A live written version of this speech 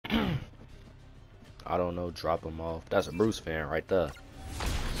I don't know, drop him off. That's a Bruce fan right there.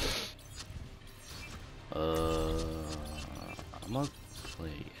 I'm gonna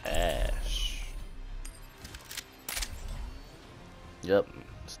play Ash. Yep,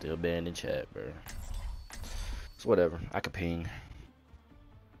 still banned in chat, bro. It's whatever. I can ping.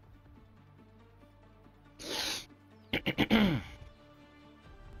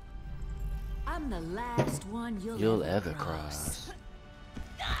 I'm the last one you'll ever cross.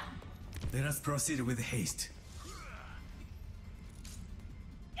 Let us proceed with haste.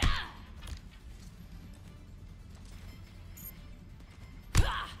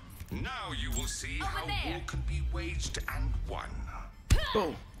 Now you will see how war can be waged and won.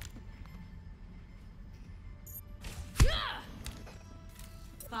 Boom.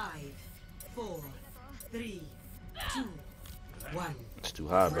 Five, 4, 3, 2, 1. It's too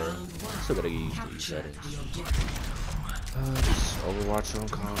high, bro. Still gotta get used to these settings. This Overwatch on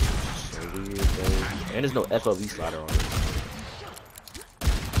console, so weird, bro. And there's no FOV slider on it.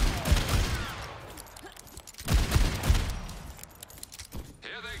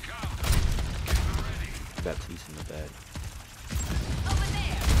 Here they come. Get ready. Baptiste in the back. Over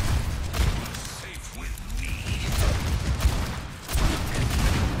there. Safe with me.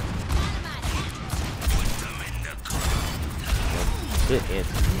 Put them in the ground. Good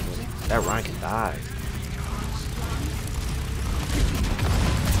Anthony. That Ryan can die.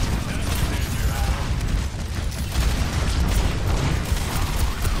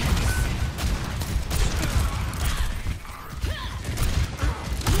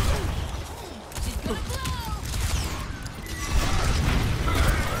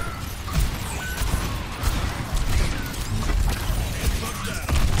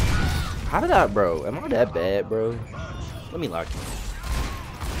 How did I, bro? Am I that bad, bro? Let me lock you.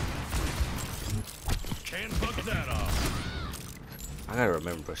 Can't fuck that off. I gotta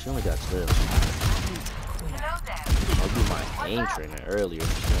remember, bro. She only got 12. I'll do my aim training earlier.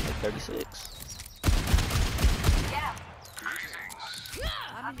 She's like 36.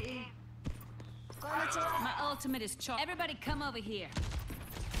 My ultimate is charged. Everybody come over here.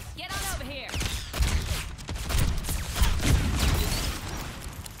 Get on over here.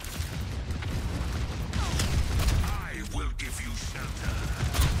 I will give you shelter.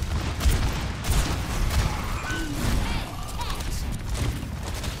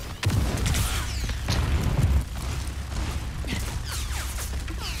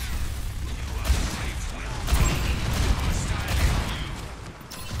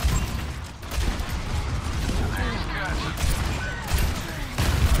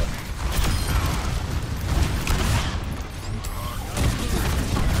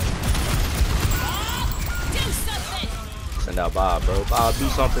 Send out Bob, bro. Bob, do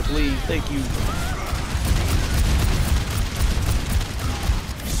something, please. Thank you.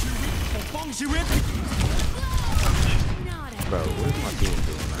 Bro, what is my team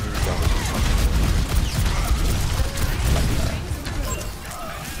doing? I need to go.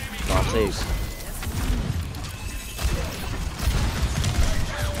 No, I'm safe.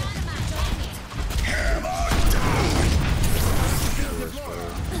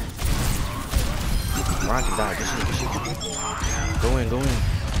 Ryan can die. Good shit. Go in.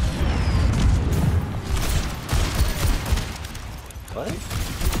 What?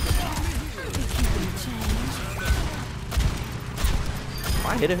 Am I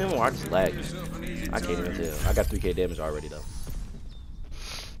hitting him or I just lagging? I can't even tell. I got 3k damage already though.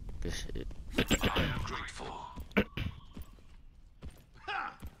 Good shit. I'm grateful.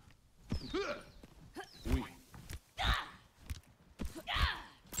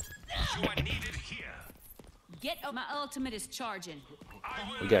 You are needed here. Get up. My ultimate is charging.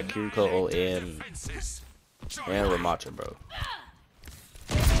 We got Kiriko and Ramacha, bro.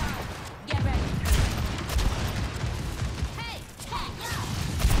 Get ready.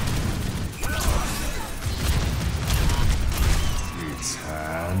 It's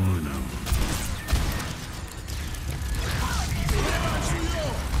time.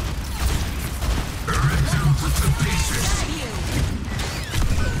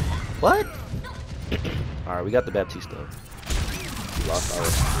 What? Alright, we got the Baptiste though. We lost our.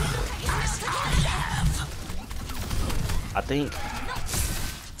 I think.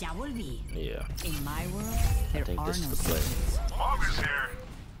 Yeah. In my world, I there think are this no is the play. August here.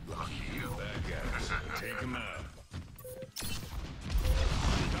 Lucky you. Take him out.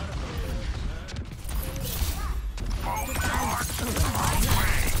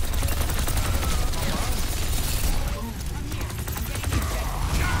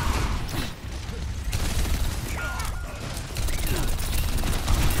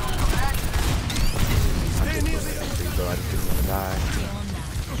 I just didn't want to die.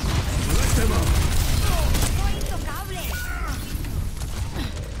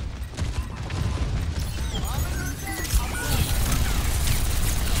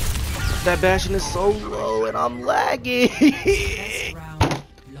 that Bastion is so low and I'm lagging. Round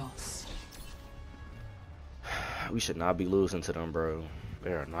lost. We should not be losing to them, bro.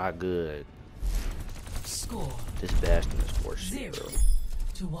 They are not good. Score This Bastion is for shit, bro.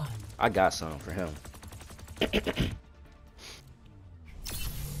 0-1. I got some for him.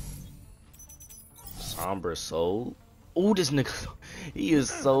 Somber Soul. Ooh, this nigga, he is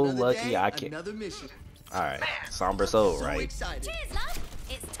so lucky. I can't. All right, Somber Soul, right? Cheers, love.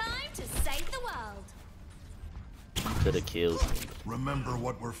 It's time to save the world. Could have killed me. Remember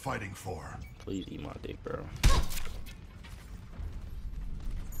what we're fighting for. Please eat my dick, bro.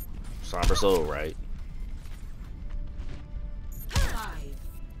 Somber Soul, right? 5,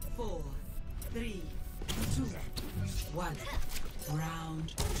 4, 3, 2, 1.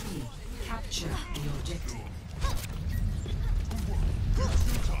 Round 2. Capture the objective.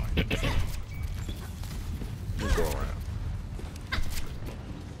 Let's go around.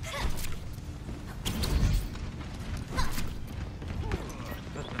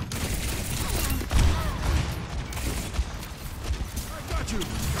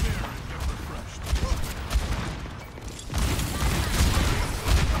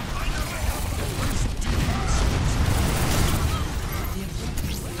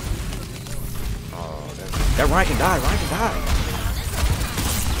 That Ryan can die, Ryan can die.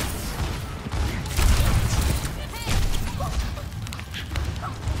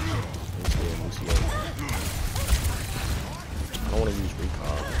 I don't want to use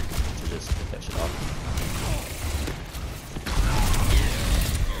recall to just get that shit off.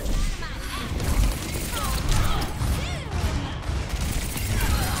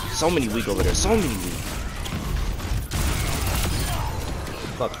 So many weak over there, so many weak.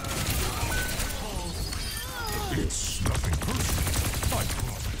 Fuck. It's nothing personal. I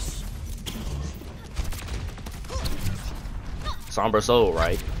promise. Somber Soul,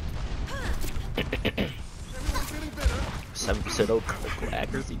 right? 7% of critical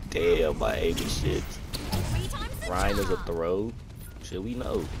accuracy. Damn, my aim is shit. Ryan is a throw. Shit, we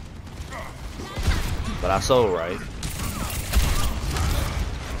know. But I soul, right?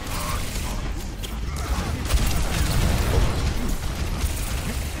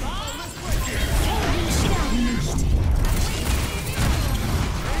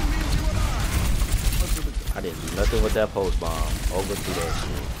 I didn't do nothing with that post bomb. Over to that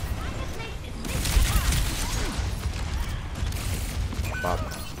shit. Bop.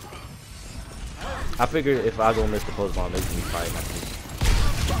 I figured if I go miss the post bomb, they can be fighting. I can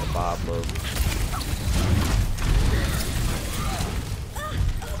get the Bob low.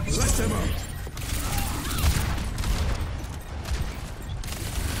 Let them out.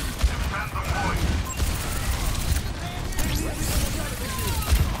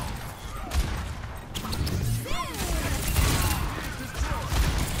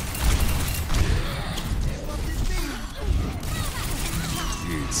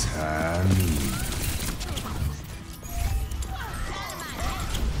 It's time.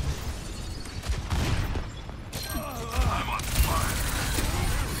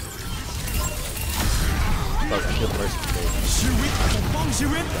 Fuck, I killed Mercy today.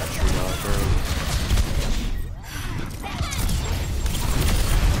 Got tree on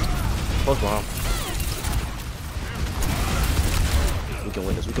post bomb. We can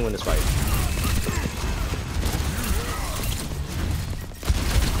win this. We can win this fight.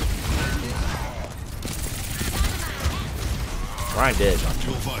 Ryan dead.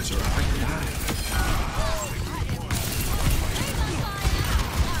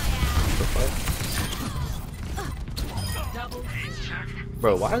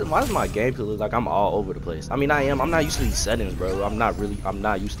 Bro, why does my gameplay look like I'm all over the place? I mean, I am. I'm not used to these settings, bro. I'm not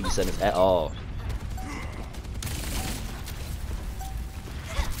used to these settings at all.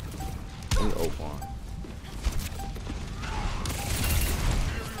 Let me open one.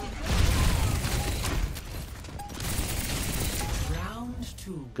 Round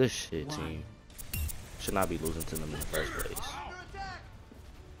 2. Good shit, team. Should not be losing to them in the first place.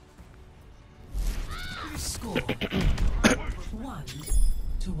 Score 1-1.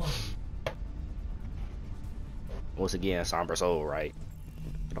 Once again, Somber Soul, right?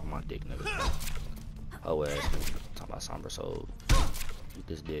 Get off my dick, nigga. Oh, ass. Talking about Somber Soul. Eat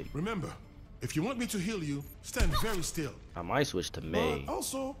this dick. Remember, if you want me to heal you, stand very still. I might switch to May. But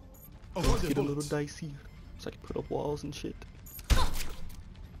also, avoid the Get a little bullets. dicey. So I can put up walls and shit.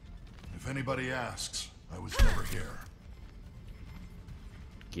 If anybody asks, I was never here.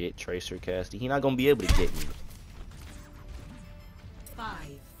 Get Tracer Casty. He not gonna be able to get me. 5,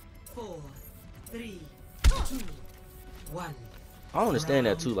 4, 3, 2, 1. I don't understand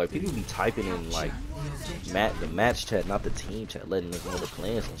that too. Like people be typing in like the match chat, not the team chat, letting us know the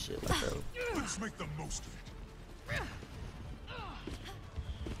plans and shit. Like, bro. Let's make the most of it.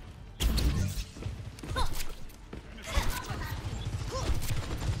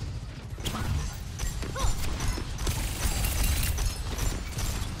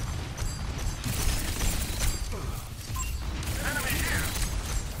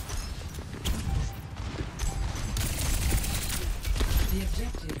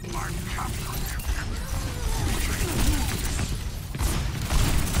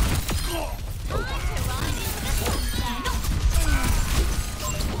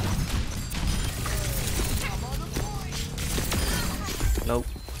 Nope.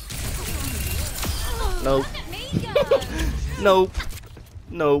 Nope. Nope.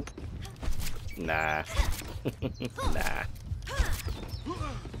 Nope. Nah. Nah.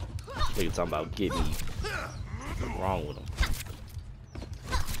 Nigga talking about get me. What's wrong with him?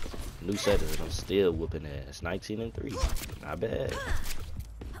 New settings, I'm still whooping ass. 19-3. Not bad.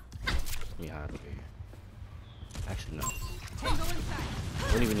 Let me hide over here. Actually, no.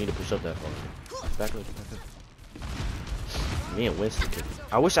 I don't even need to push up that far. Back up, back up. Me and Winston could.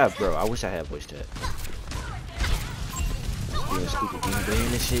 I wish I had voice chat. Being stupid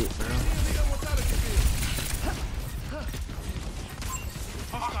being and shit, bro.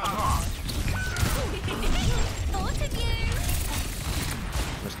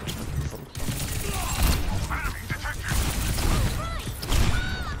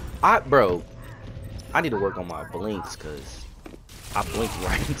 Bro, I need to work on my blinks because I blinked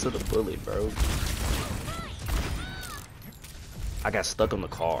right into the bullet, bro. I got stuck on the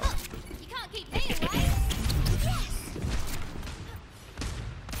car. You can't keep me away.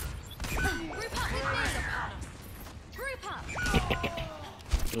 Group up with me. Group up.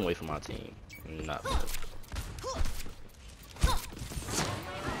 Get away from my team. Not bad.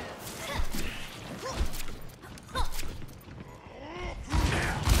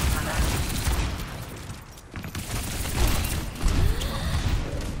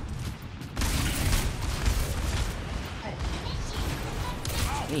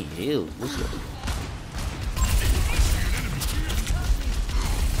 He healed. What's up?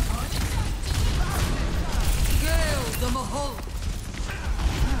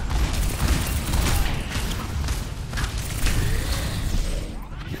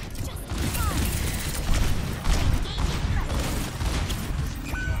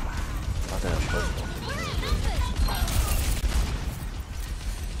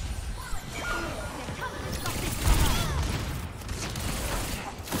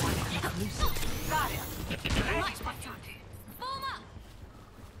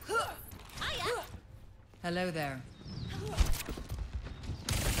 Hello there.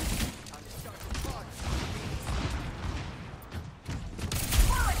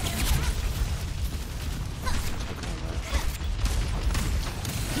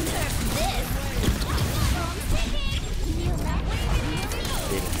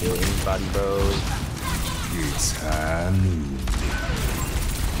 Didn't kill anybody, bro. It's high noon.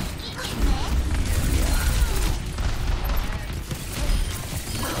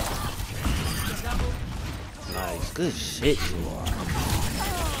 Nice, good shit, dude.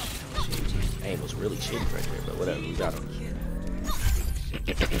 Aim was really shitty right there, but whatever, we got him.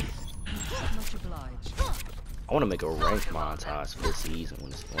 Much obliged. I want to make a ranked montage for this season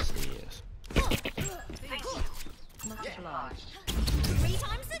once it is. Much obliged. 3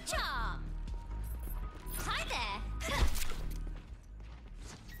 times the charm. Hi there.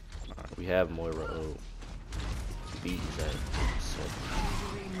 Alright, we have Moira. Oh, beat that. So.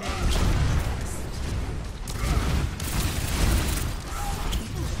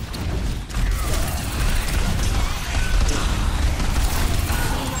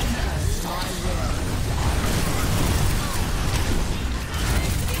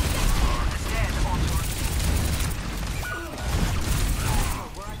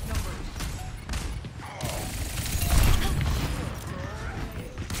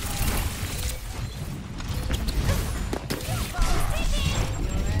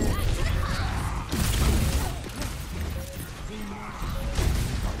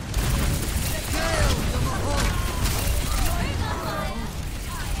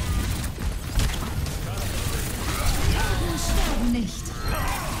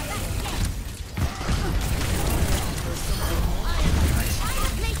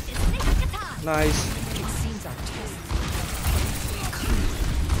 Nice.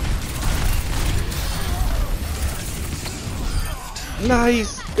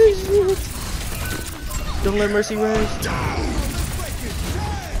 Nice. Good shit. Don't let Mercy rest.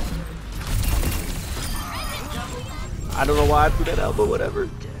 I don't know why I threw that out, but whatever.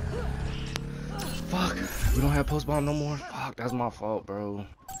 Fuck. We don't have post bomb no more. Fuck, that's my fault, bro.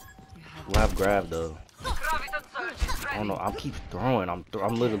 We'll have grab though. I don't know. I keep throwing. I'm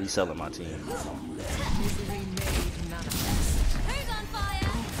literally selling my team. Who's on fire?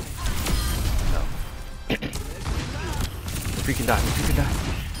 No. If you can die, if you can die.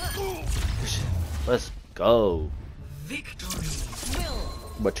 Let's go. Victory.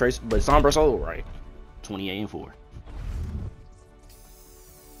 But Sombra sold right. 28-4.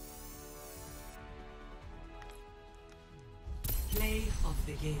 Play of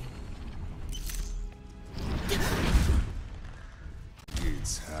the game.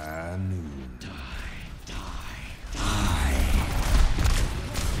 It's high noon.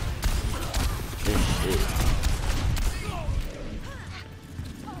 This shit.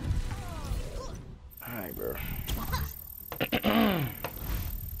 Alright, bro.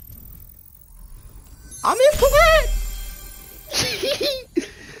 I'm incorrect!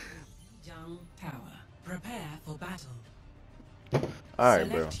 Young Tower. Prepare for battle. Alright,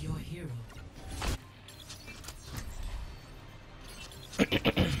 bro. Select your hero.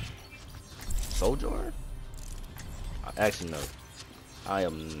 Soldier? Actually, no. I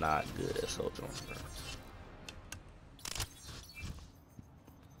am not good at Soldier.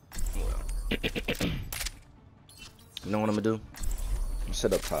 Well. You know what I'm gonna do? I'm gonna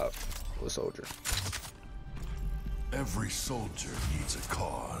sit up top with Soldier. Every soldier needs a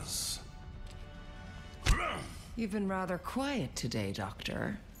cause. You've been rather quiet today,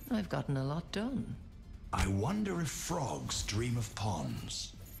 Doctor. I've gotten a lot done. I wonder if frogs dream of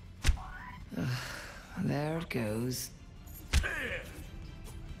ponds. There it goes.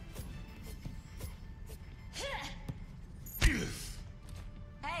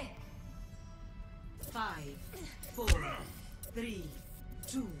 Hey, 5, 4, 3,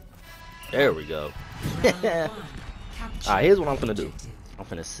 2. There we go. Alright, here's what I'm gonna do. I'm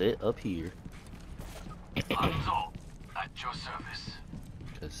gonna sit up here. Hanzo, at your service.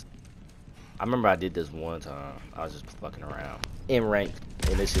 Cause I remember I did this one time. I was just fucking around in rank,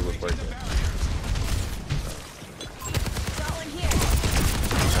 and this shit was working. got one here.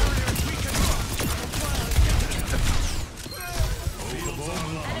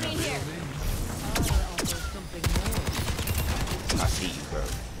 Enemy here. I see you, bro.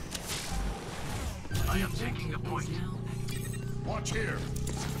 I am taking a point. Watch here.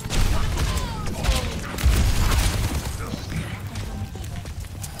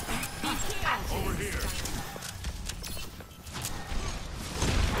 Over here.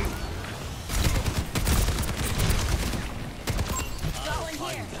 Got one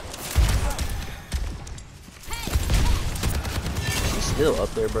here. She's still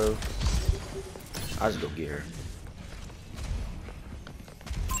up there, bro. I'll just go get her.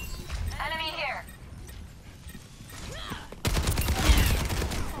 Enemy here.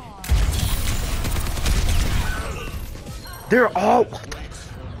 They're all.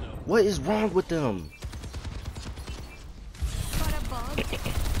 What is wrong with them? Got a bug.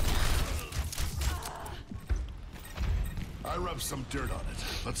 I rubbed some dirt on it.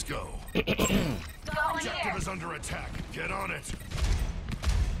 Let's go. Got one Objective here. is under attack. Get on it.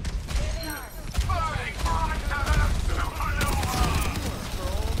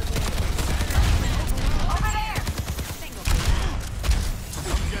 Over there.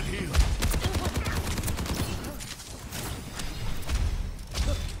 Get healed.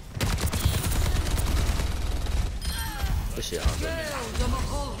 This shit on me.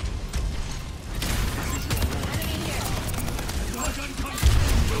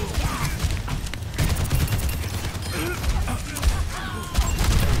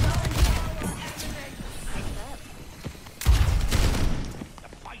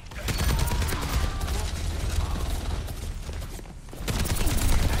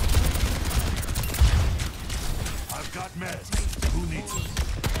 I've got meds. Who needs them?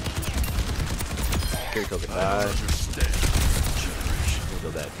 Carry token I died. understand. Generation. Let me go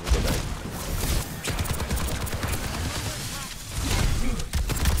back. Let me go back.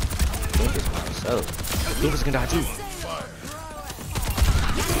 Focus myself. Focus can die too. Fire.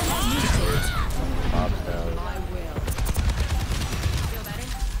 Bob's down.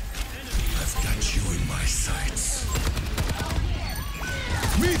 I've got you in my sights.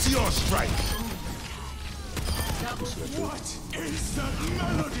 Meteor strike. What is that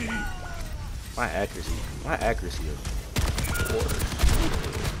melody? My accuracy is quarters.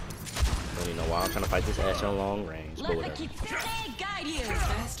 Don't even know why I'm trying to fight this ass on long range, but Let the whatever. kitsune guide you.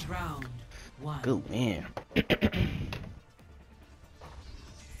 Best round. 1. Good win.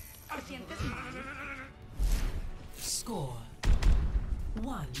 Score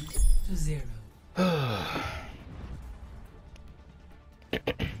 1-0.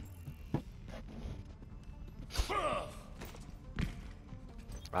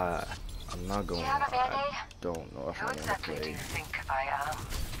 I'm not going. I don't know if I want to play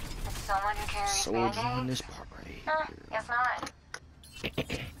soldier on this part right here. Guess not.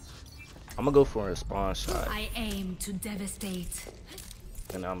 I'm gonna go for a spawn shot, I aim to devastate.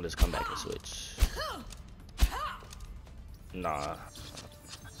 and I'm just come back and switch. Nah.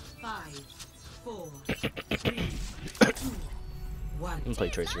 5, 4, 3, 2, 1. I'm gonna play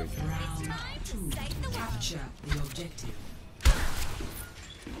Tracer again. Round 2. Capture the objective.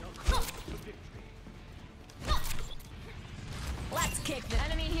 Let's kick the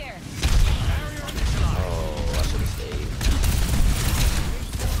enemy here. Oh, I should have stayed.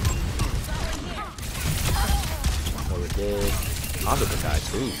 Oh, we're dead. I'm gonna die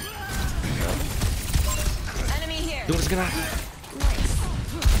too. Enemy here. Do what's gonna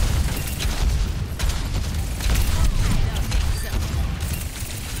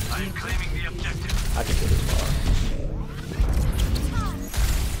I'm claiming the objective. I can get this far.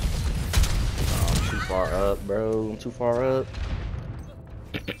 Oh, I'm too far up, bro. I'm too far up.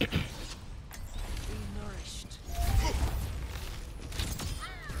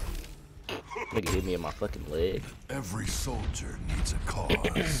 Nigga hit me in my fucking leg. Every soldier needs a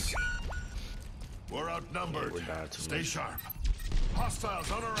cause. We're outnumbered. We're down too Stay much. sharp. Hostiles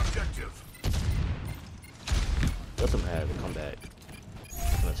on our objective. Let them have it. Come back.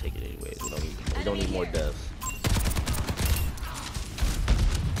 I'm gonna take it anyway. We don't need more deaths.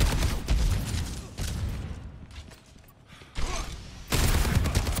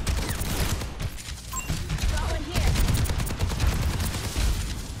 Going here.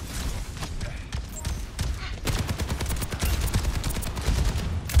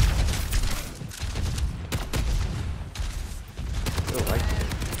 I don't like that.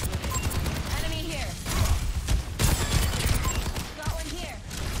 Enemy here. Going here.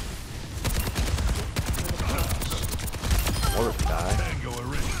 Or die. Tango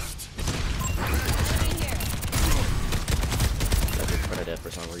erased. Enemy here. That's in front of that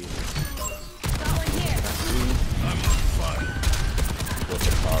for some reason. Going here. I'm on fire. What's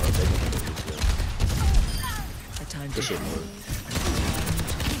the car? They can do this shit. A time This to shit Moira.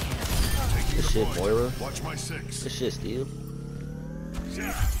 This shit Moira. Watch my 6. This shit Steel.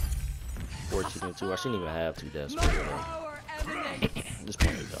 14 2. I shouldn't even have 2 deaths. Bro. Our evidence. This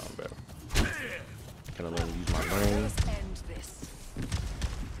point is dumb, bro. Can I learn to use my brain? End this.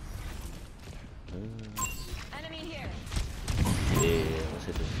 Enemy here. Yeah, let's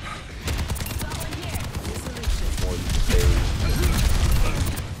hit this. Going here. More you can save.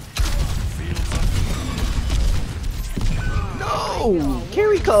 No!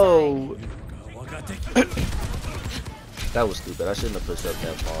 Kiriko! That was stupid. I shouldn't have pushed up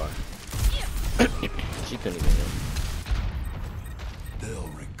that far. She couldn't even hit. They'll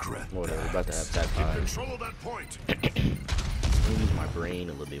regret Whatever, we're that. about to have attack fire. Control of that point. Let me use my brain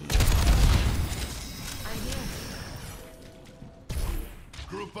a little bit more. I'm here.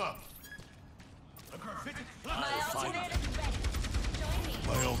 Group up. My ultimate is ready. Join me.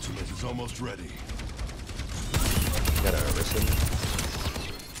 My ultimate is almost ready. Got a Arisen.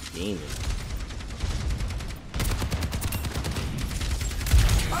 Demon.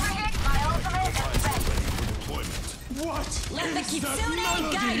 Over here. My ultimate is ready. Ready for deployment. What? Let the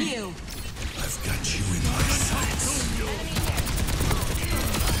Kitsune guide you. I've got you in my sights. Enemy here.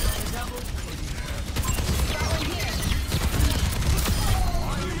 Going here.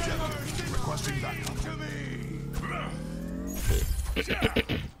 Requesting backup.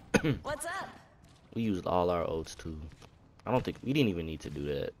 What's up? We used all our ults too. I don't think we didn't even need to do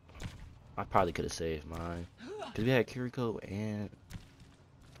that. I probably could have saved mine. Cause we had Kiriko and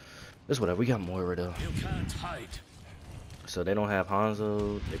it's whatever. We got Moira though. You can't hide. So they don't have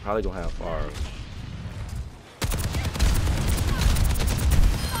Hanzo. They probably gonna have Far.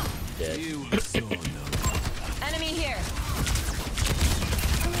 Dead. Enemy here.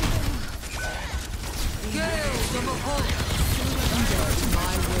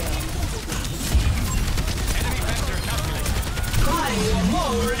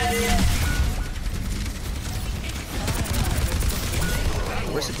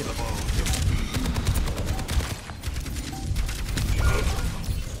 Where's the kid?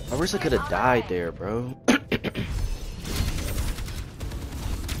 Marissa could have died there, bro.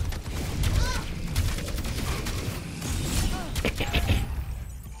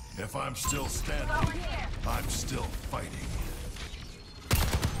 If I'm still standing, I'm still fighting.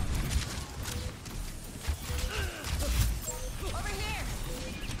 Over here.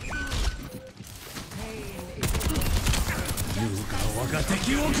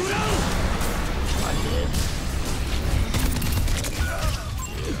 I did.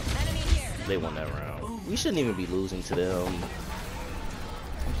 Enemy here. They won that round. We shouldn't even be losing to them.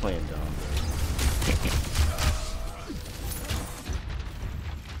 I'm playing dumb.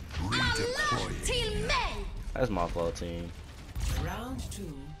 Redeploying. Till May! That's my fault, team. Round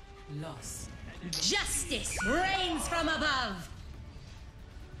 2, loss. Justice reigns from above!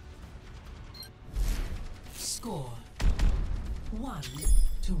 Score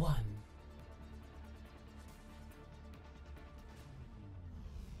 1-1.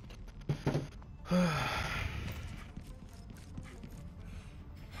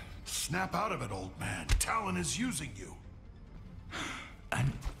 Snap out of it, old man. Talon is using you.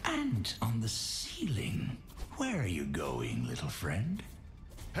 An ant on the ceiling. Where are you going, little friend?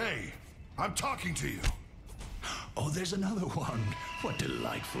 Hey, I'm talking to you. Oh, there's another one. What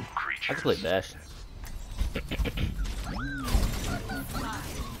delightful I creature. can play Bash.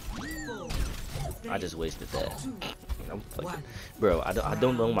 I just wasted that. I'm fucking, bro, I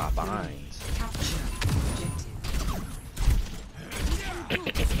don't know my binds.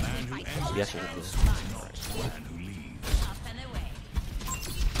 Yes, you do. Man who leaves. Up and away.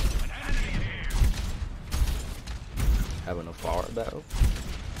 Having a forward battle.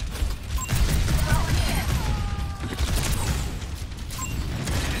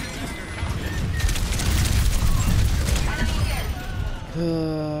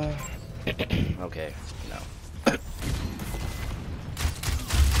 Okay, no.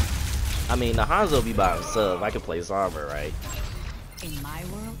 I mean, the Hanzo be by himself. I can play Zomber, right? In my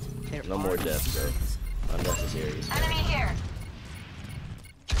world, there No are more deaths, bro. rules. Unnecessary. Enemy here.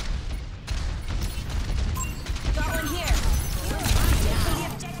 Got one here. The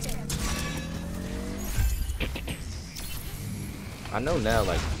objective. I know now,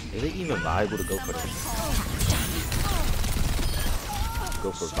 like, is it even viable to go for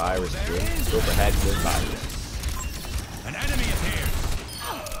virus again? Go for hack this virus. An enemy appeared.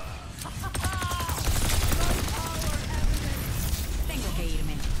 Tengo que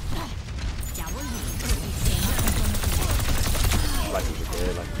irme. Ya volví. Like he was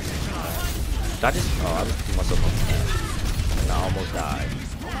dead, like did I just I just threw myself off the map. And I almost died.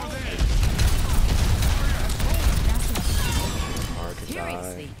 Hard to die.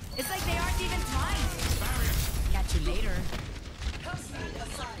 Seriously, it's like they aren't even trying. Catch you later.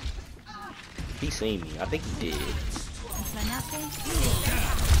 He seen me. I think he did.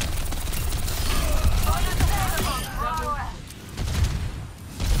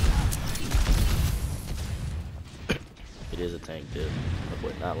 It is a tank dip.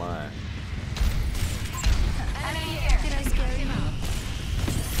 But not lying. Did I scare him out?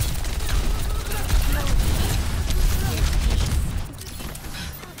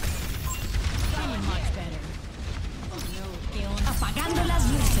 Feeling much better. Apagando las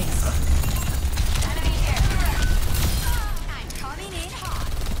luces. Enemy here. I'm coming in hot.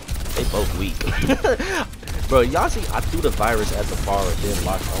 They both weak. Bro, y'all see I threw the virus at the bar and then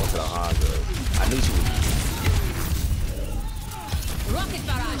locked onto the Hanzo. I knew she would. Rocket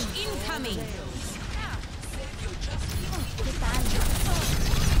barrage incoming.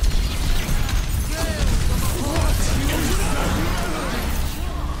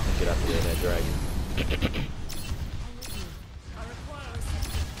 Get out there, that dragon.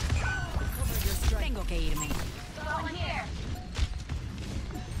 Tengo que irme. Got one here.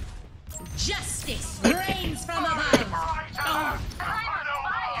 Justice reigns from above.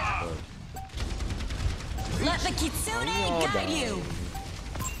 Let the kitsune guide you.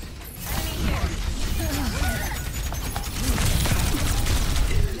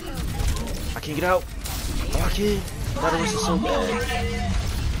 I can't get out. Oh, I can't. That was so bad.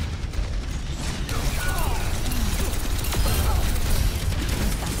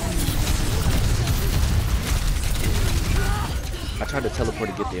 I tried to teleport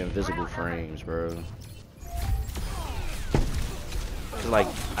to get the invisible frames, bro. Like,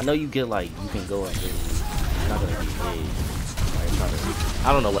 I know you get like, you can go and you're not gonna be big. Like,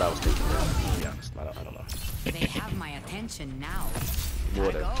 I don't know what I was thinking, bro. To be honest, I don't know. They have my attention now.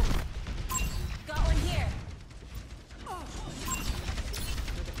 Water. Go. Got one here.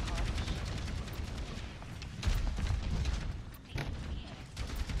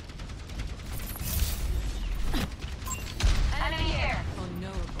 Enemy here. Oh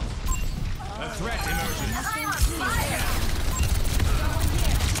no. A threat emerges.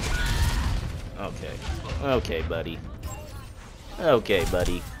 Okay. Okay, buddy. Okay,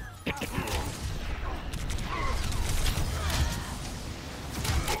 buddy.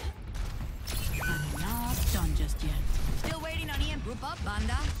 I'm not done just yet. Still waiting on Ian. Group up,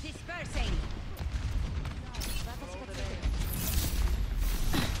 banda. Dispersing.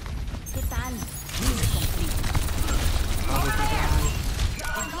 ¿Qué tal? News complete.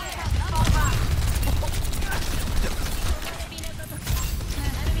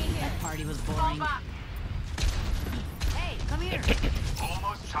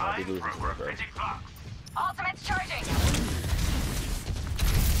 I'll be losing to this, bro. Ultimate's charging.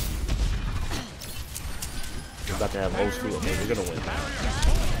 We're about to have old school. Man, we're gonna win.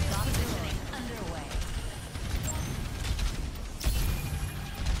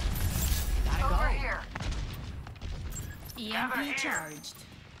 Over here. EMP charged.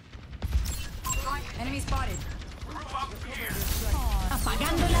 Enemy spotted.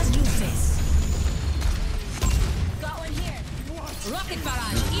 Apagando las luces. Got one here. Rocket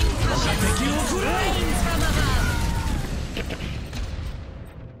barrage incoming. Rains from above.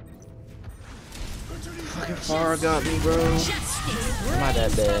 Fucking far got me, bro. Not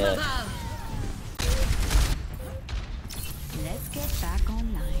that bad. Let's get back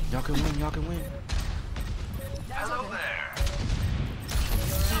online. Y'all can win. Y'all can win. Hello there.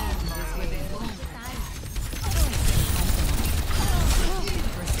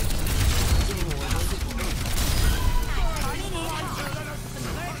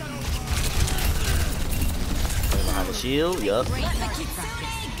 Behind the shield. Yup.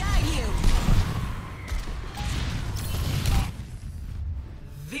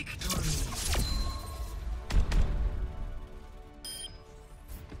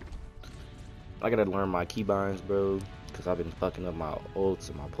 I gotta learn my keybinds, bro, because I've been fucking up my ults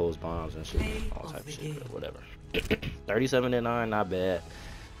and my pulse bombs and shit, all type of shit, but whatever. 37-9, not bad.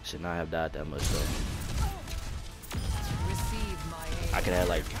 Should not have died that much though. I could have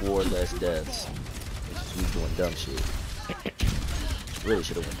like 4 less deaths. It's just me doing dumb shit. Really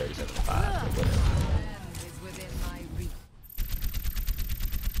should have went 37-5, but whatever.